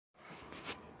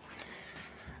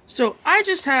So I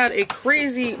just had a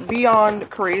crazy, beyond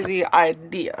crazy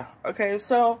idea. Okay,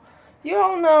 so you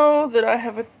all know that I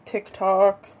have a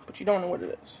TikTok, but you don't know what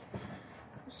it is.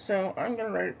 So I'm gonna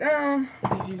write it down,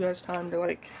 give you guys time to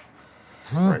like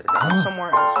write it down somewhere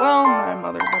as well. My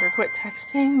mother better quit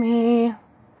texting me.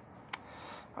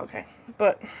 Okay,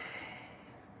 but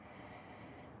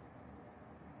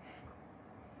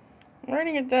I'm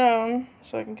writing it down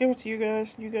so I can give it to you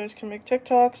guys. You guys can make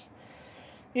TikToks.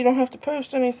 You don't have to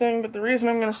post anything, but the reason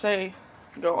I'm going to say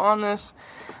go on this,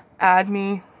 add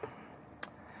me.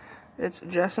 It's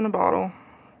Jessinabottle.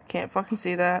 Can't fucking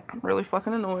see that. I'm really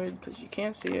fucking annoyed because you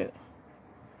can't see it.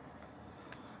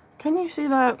 Can you see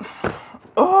that?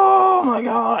 Oh my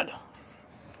god.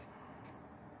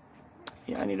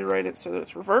 Yeah, I need to write it so that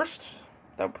it's reversed.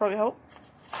 That would probably help.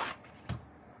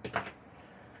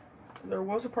 There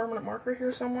was a permanent marker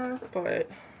here somewhere, but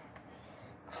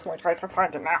like I can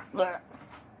find it now.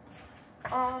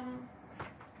 I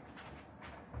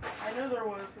know there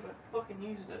was because I fucking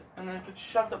used it, and then it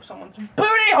shoved up someone's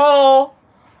booty hole.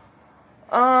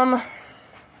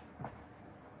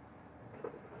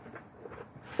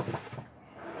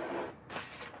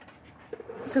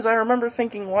 Because I remember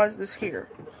thinking, why is this here?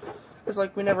 Because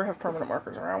like we never have permanent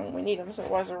markers around when we need them, so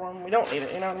why is there one when we don't need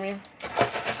it? You know what I mean?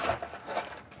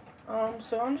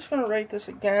 So I'm just gonna write this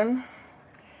again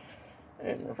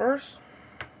in reverse.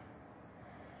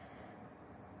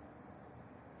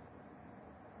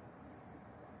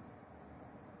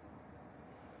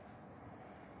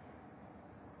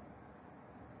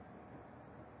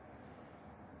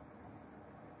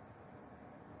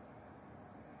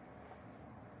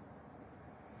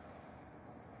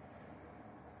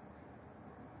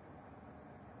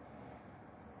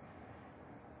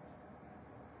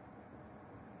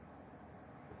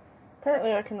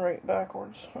 Apparently I can write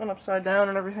backwards and upside down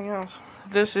and everything else.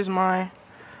 This is my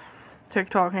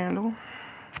TikTok handle.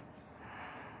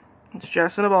 It's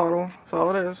Jessinabottle. That's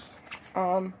all it is.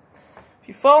 If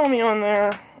you follow me on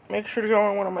there, make sure to go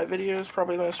on one of my videos,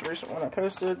 probably the most recent one I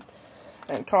posted,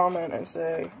 and comment and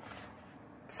say,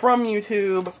 from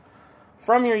YouTube,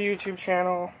 from your YouTube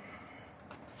channel.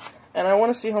 And I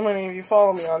want to see how many of you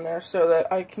follow me on there so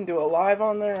that I can do a live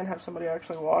on there and have somebody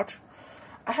actually watch.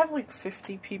 I have like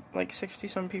 50 people, like 60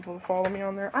 some people that follow me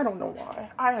on there. I don't know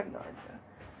why. I have no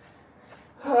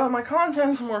idea. My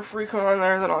content's more frequent on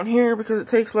there than on here because it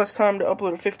takes less time to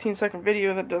upload a 15-second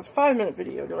video that does a 5-minute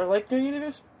video. Do I like doing eating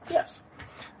videos? Yes.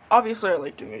 Obviously I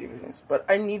like doing eating videos, but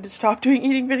I need to stop doing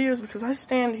eating videos because I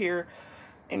stand here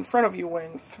in front of you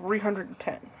weighing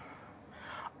 310.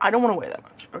 I don't want to weigh that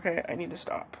much, okay? I need to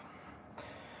stop.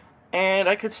 And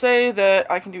I could say that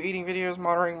I can do eating videos,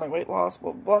 monitoring my weight loss,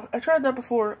 blah, blah, blah. I tried that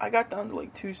before. I got down to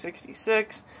like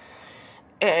 266.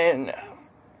 And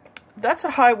that's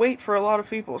a high weight for a lot of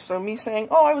people. So me saying,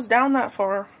 oh, I was down that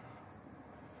far.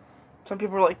 Some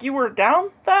people were like, you were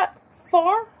down that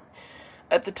far?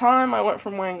 At the time, I went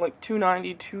from weighing like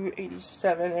 290,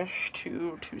 287-ish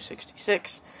to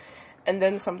 266. And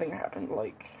then something happened.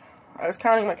 Like, I was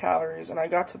counting my calories, and I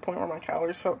got to the point where my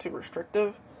calories felt too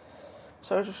restrictive.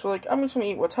 So I was just like, I'm just going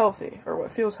to eat what's healthy, or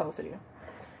what feels healthy.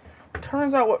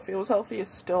 Turns out what feels healthy is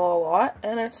still a lot,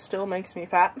 and it still makes me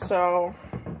fat, so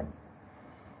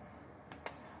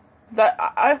that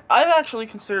I've actually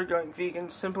considered going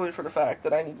vegan simply for the fact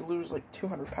that I need to lose like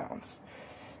 200 pounds.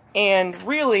 And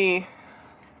really,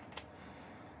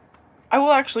 I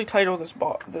will actually title this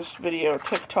video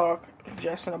TikTok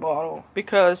Jessinabottle,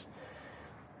 because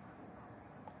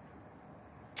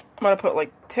I'm going to put,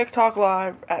 like, TikTok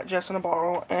live at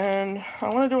Jessinabottle, and I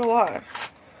want to do a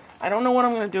live. I don't know when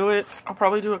I'm going to do it. I'll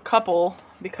probably do a couple,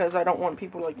 because I don't want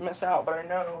people to, like, miss out, but I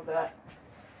know that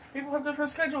people have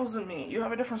different schedules than me. You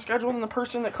have a different schedule than the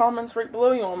person that comments right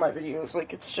below you on my videos.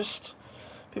 Like, it's just,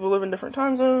 people live in different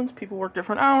time zones, people work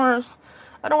different hours.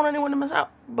 I don't want anyone to miss out,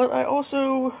 but I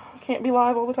also can't be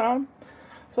live all the time.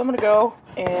 So I'm going to go,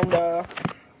 and,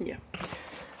 yeah.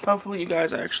 Hopefully you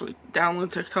guys actually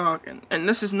download TikTok, and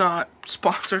this is not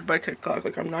sponsored by TikTok,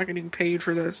 like I'm not getting paid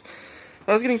for this. If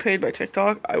I was getting paid by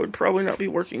TikTok, I would probably not be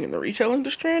working in the retail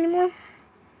industry anymore.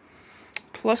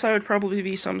 Plus I would probably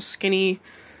be some skinny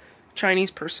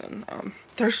Chinese person.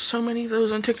 There's so many of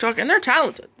those on TikTok, and they're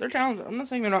talented. They're talented. I'm not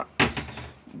saying they're not.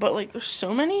 But like, there's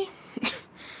so many.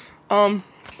 So I'm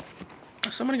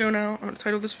gonna go now. I'm gonna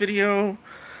title this video,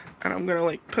 and I'm gonna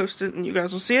like post it, and you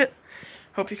guys will see it.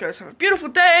 Hope you guys have a beautiful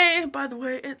day. By the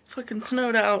way, it fucking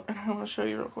snowed out, and I want to show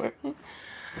you real quick.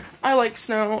 I like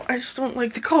snow. I just don't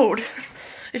like the cold.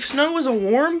 If snow was a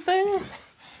warm thing,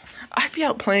 I'd be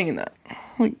out playing in that.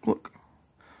 Like, look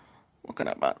at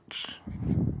that much.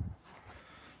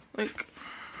 Like,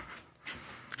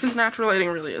 Because natural lighting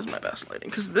really is my best lighting.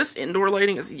 Because this indoor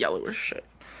lighting is yellow as shit.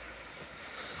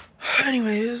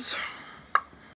 Anyways,